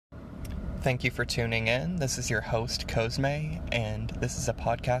Thank you for tuning in. This is your host, Cosme, and this is a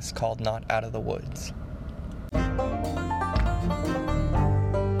podcast called Not Out of the Woods.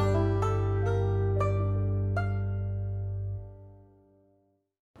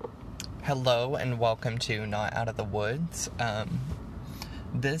 Hello, and welcome to Not Out of the Woods.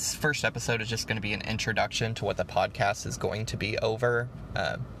 This first episode is just going to be an introduction to what the podcast is going to be over.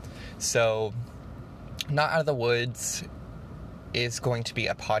 So, Not Out of the Woods is going to be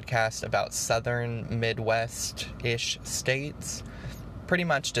a podcast about southern Midwest-ish states, pretty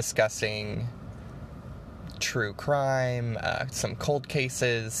much discussing true crime, some cold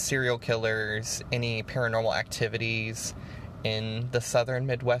cases, serial killers, any paranormal activities in the southern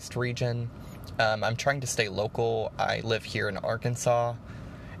Midwest region. I'm trying to stay local. I live here in Arkansas,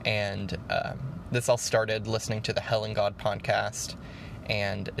 and this all started listening to the Hell and God podcast,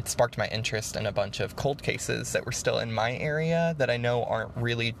 and it sparked my interest in a bunch of cold cases that were still in my area that I know aren't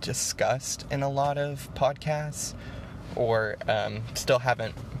really discussed in a lot of podcasts, or still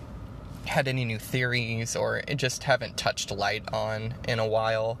haven't had any new theories, or just haven't touched light on in a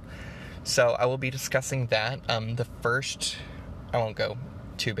while. So I will be discussing that. I won't go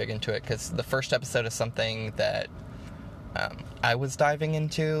too big into it, because the first episode is something that I was diving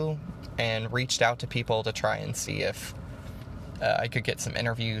into and reached out to people to try and see if I could get some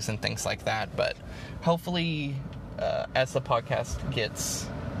interviews and things like that. But hopefully, as the podcast gets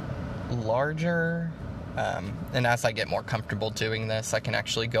larger, and as I get more comfortable doing this, I can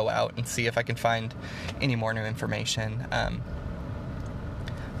actually go out and see if I can find any more new information.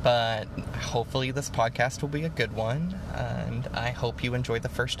 But hopefully this podcast will be a good one, and I hope you enjoy the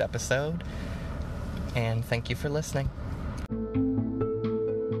first episode, and thank you for listening.